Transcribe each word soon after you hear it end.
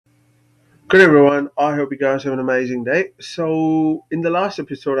Good everyone. I hope you guys have an amazing day. So in the last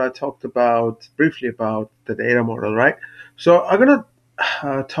episode, I talked about briefly about the data model, right? So I'm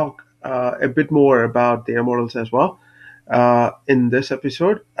gonna talk a bit more about data models as well in this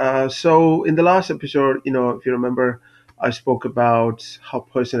episode. So in the last episode, if you remember, I spoke about how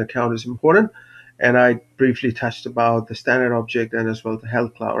person account is important, and I briefly touched about the standard object and as well the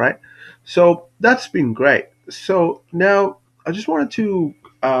health cloud, right? So that's been great. So now I just wanted to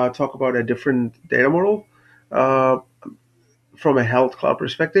talk about a different data model uh, from a health cloud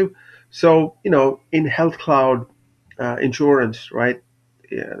perspective. So, in health cloud, insurance, right,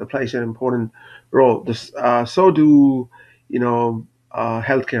 yeah, it plays an important role. So do,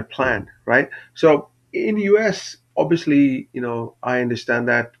 healthcare plan, right? So in US, obviously, I understand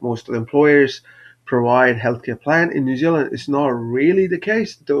that most of the employers provide healthcare plan. In New Zealand, it's not really the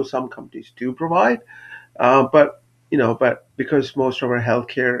case, though some companies do provide. But because most of our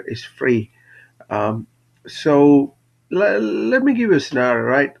healthcare is free, so let me give you a scenario,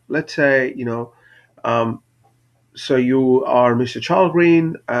 right? Let's say um, so you are Mr.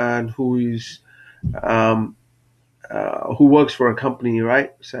 Chalgreen, and um, who works for a company,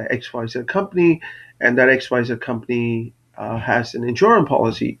 right? Say XYZ company, and that XYZ company has an insurance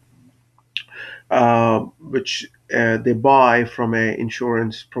policy, which they buy from an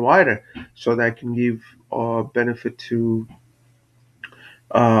insurance provider, so that can give benefit to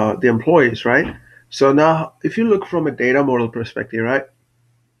the employees, right? So now, if you look from a data model perspective, right,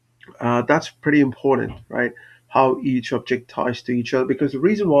 that's pretty important, right? How each object ties to each other. Because the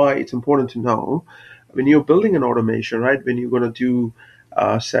reason why it's important to know when you're building an automation, right, when you're going to do,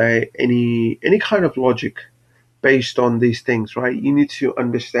 say, any kind of logic based on these things, right, you need to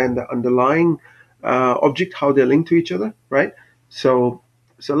understand the underlying object, how they're linked to each other, right? So,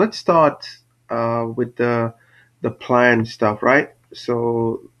 so let's start with the plan stuff, right?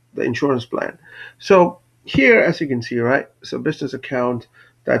 So the insurance plan. So here, as you can see, right? So business account,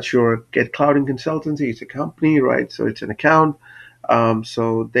 that's your Get Clouding Consultancy. It's a company, right? So it's an account.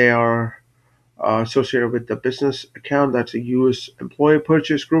 So they are associated with the business account. That's a U.S. employer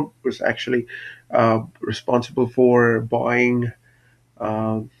purchase group, was actually responsible for buying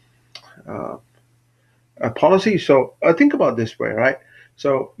uh, uh, a policy. So think about this way, right?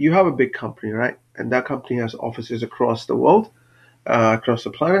 So you have a big company, right? And that company has offices across the world, across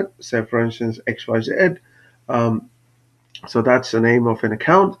the planet. Say, for instance, XYZ. Um, so that's the name of an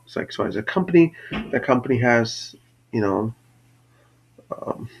account. So XYZ company. The company has, you know,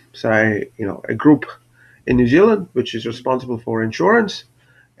 say, a group in New Zealand which is responsible for insurance,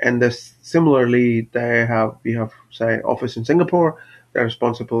 and this similarly we have say office in Singapore. They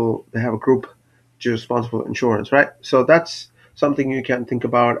have a group which is responsible for insurance, right? So that's something you can think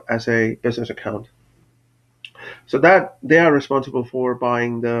about as a business account. So that they are responsible for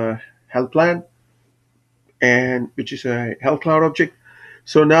buying the health plan, and which is a health cloud object.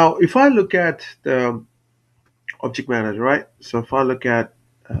 So now if I look at the object manager, right? So if I look at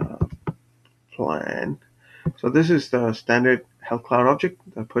uh, plan, so this is the standard health cloud object,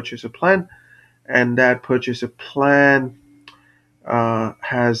 the purchase a plan, and that purchase a plan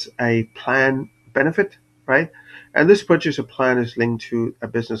has a plan benefit, right? And this purchase a plan is linked to a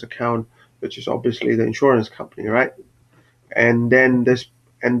business account, which is obviously the insurance company, right? And then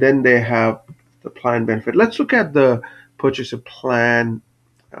they have the plan benefit. Let's look at the purchase a plan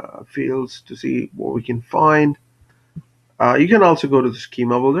fields to see what we can find. You can also go to the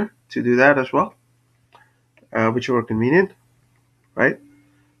schema builder to do that as well, whichever convenient, right?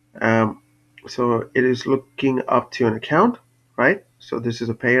 Um, so it is looking up to an account, right? So this is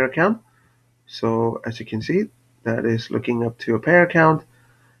a payer account. So as you can see, that is looking up to a payer account,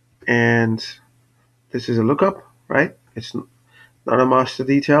 and this is a lookup, right? It's not a master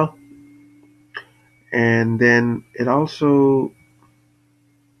detail. And then it also,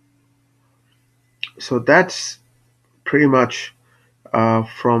 so that's pretty much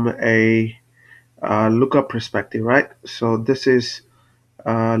from a lookup perspective, right? So this is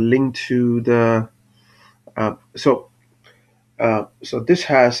linked to the, so so this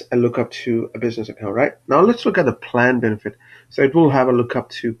has a lookup to a business account, right? Now let's look at the plan benefit. So it will have a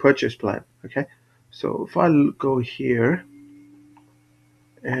lookup to purchase plan, okay? So if I go here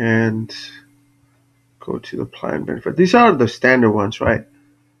and go to the plan benefit, these are the standard ones, right?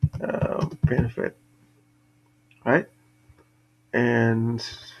 Benefit, right? And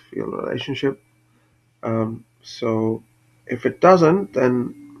field relationship. So if it doesn't,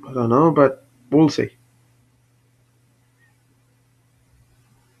 then I don't know, but we'll see.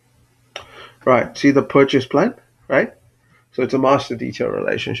 Right, see the purchase plan, right? So it's a master detail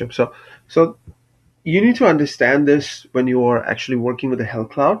relationship. So you need to understand this when you are actually working with the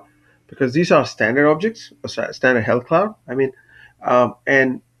health cloud, because these are standard objects, standard health cloud.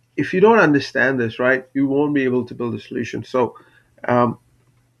 And if you don't understand this, right, you won't be able to build a solution. So um,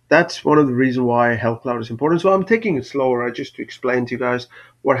 that's one of the reasons why health cloud is important. So I'm taking it slower, right, just to explain to you guys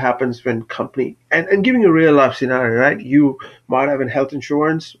what happens when company and giving a real life scenario, right? You might have a health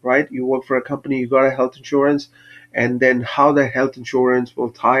insurance, right? You work for a company, you got a health insurance, and then how the health insurance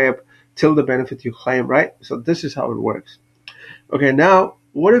will tie up till the benefit you claim, right? So this is how it works. Okay, now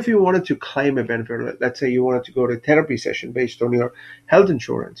what if you wanted to claim a benefit? Let's say you wanted to go to a therapy session based on your health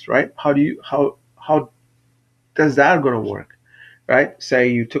insurance, right? How does that going to work? Right? Say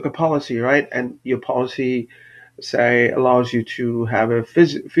you took a policy, right? And your policy, say, allows you to have a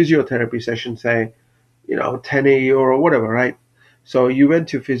physiotherapy session, say, 10 a or whatever, right? So you went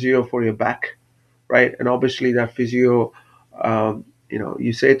to physio for your back, right? And obviously that physio,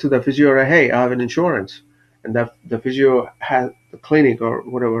 you say to the physio, right, hey, I have an insurance, and that the physio has the clinic or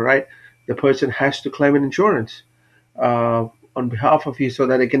whatever, right? The person has to claim an insurance on behalf of you so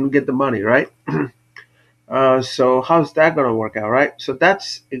that they can get the money, right? So how's that going to work out, right? So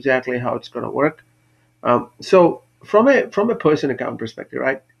that's exactly how it's going to work. So from a person account perspective,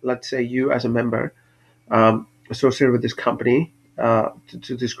 right? Let's say you as a member associated with this company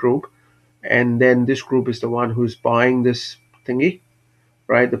to this group, and then this group is the one who's buying this thingy,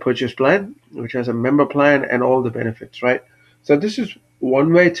 right? The purchase plan, which has a member plan and all the benefits, right? So this is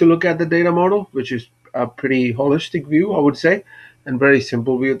one way to look at the data model, which is a pretty holistic view, I would say, and very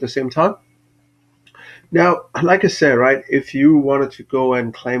simple view at the same time. Now, like I said, right, if you wanted to go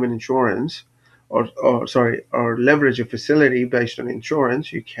and claim an insurance or leverage a facility based on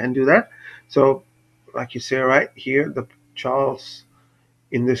insurance, you can do that. So, like you say, right here, the Charles,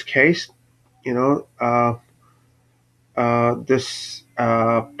 in this case, you know, this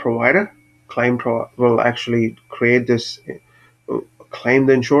provider will actually create this, claim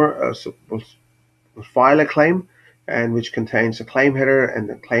the insurer, will file a claim, and which contains a claim header and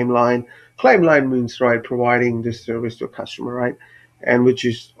the claim line. Claim line means, right, providing this service to a customer, right, and which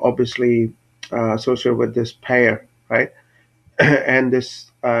is obviously associated with this payer, right, and this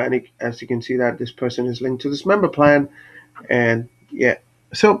as you can see that this person is linked to this member plan, and yeah,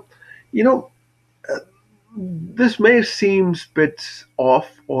 so you know this may seem a bit off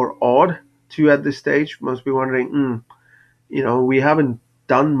or odd to you at this stage. You must be wondering, we haven't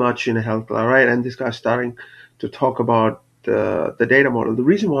done much in health, right? And this guy's starting to talk about the data model. The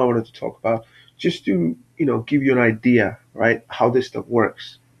reason why I wanted to talk about, just to give you an idea, right, how this stuff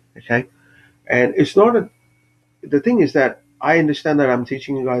works. Okay, and it's not the thing is that I understand that I'm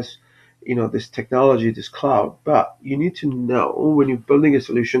teaching you guys, this technology, this cloud, but you need to know when you're building a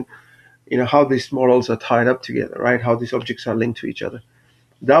solution, how these models are tied up together, right? How these objects are linked to each other.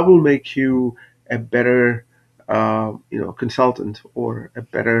 That will make you a better, consultant, or a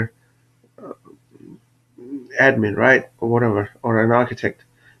better admin, right, or whatever, or an architect,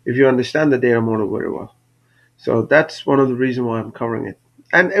 if you understand the data model very well. So that's one of the reasons why I'm covering it.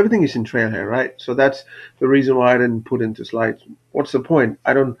 And everything is in Trailhead, right? So that's the reason why I didn't put into slides. What's the point?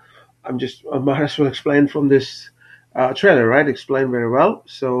 I might as well explain from this trailer, right? Explain very well.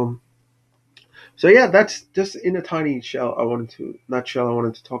 So yeah, that's just in a tiny nutshell. I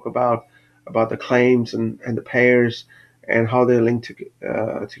wanted to talk about the claims and the pairs and how they're linked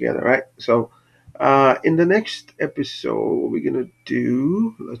together, right? So in the next episode, what we're gonna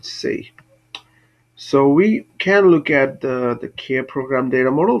do, let's see. So we can look at the care program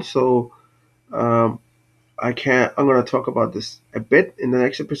data model. So um, I'm gonna talk about this a bit in the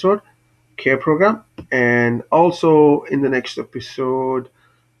next episode, care program, and also in the next episode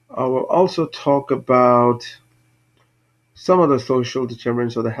I will also talk about some of the social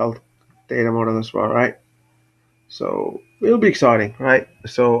determinants of the health data model as well, right? So it'll be exciting, right?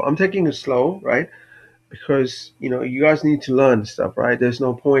 So I'm taking it slow, right? Because you guys need to learn stuff, right? There's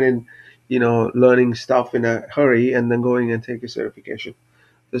no point in learning stuff in a hurry and then going and take a certification.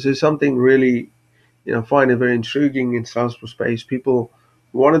 This is something really find it very intriguing in Salesforce space. People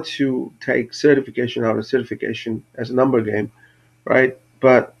wanted to take certification out of certification as a number game, right?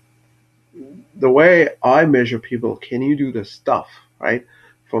 But the way I measure people, can you do the stuff, right?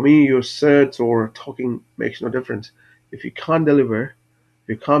 For me, your certs or talking makes no difference. If you can't deliver, if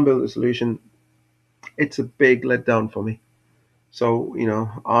you can't build a solution, it's a big letdown for me. So,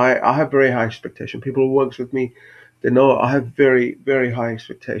 I have very high expectation. People who works with me, they know I have very, very high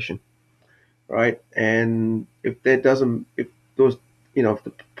expectation, right? And if those, if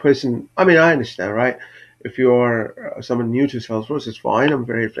the person, I mean, I understand, right? If you're someone new to Salesforce, it's fine. I'm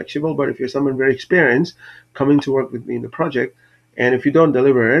very flexible. But if you're someone very experienced coming to work with me in the project, and if you don't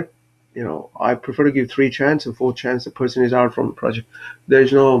deliver it, I prefer to give 3 chance and 4 chance the person is out from the project.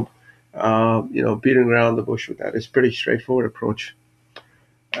 There's no beating around the bush with that. It's pretty straightforward approach.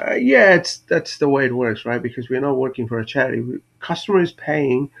 Yeah, that's the way it works, right? Because we're not working for a charity. Customer is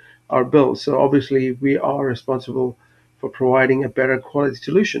paying our bills, so obviously we are responsible for providing a better quality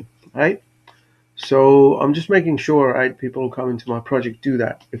solution, right? So I'm just making sure, right, people who come into my project do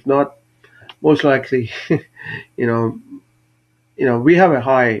that. If not, most likely, you know, we have a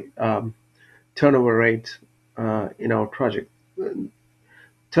high turnover rate in our project.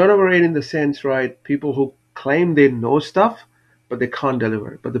 Turnover rate in the sense, right? People who claim they know stuff, but they can't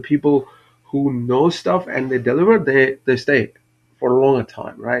deliver. But the people who know stuff and they deliver, they stay for a longer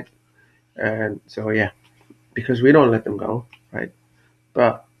time, right? And so yeah, because we don't let them go, right?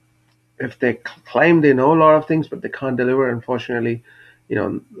 But if they claim they know a lot of things, but they can't deliver, unfortunately,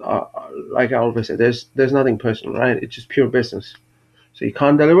 like I always say, there's nothing personal, right? It's just pure business. So you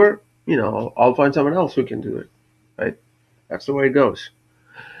can't deliver, I'll find someone else who can do it, right? That's the way it goes.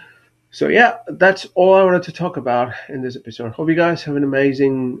 So yeah, that's all I wanted to talk about in this episode. Hope you guys have an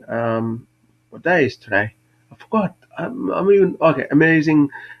amazing what day is today? I forgot. I'm even okay. Amazing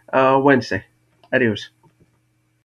Wednesday. Adios.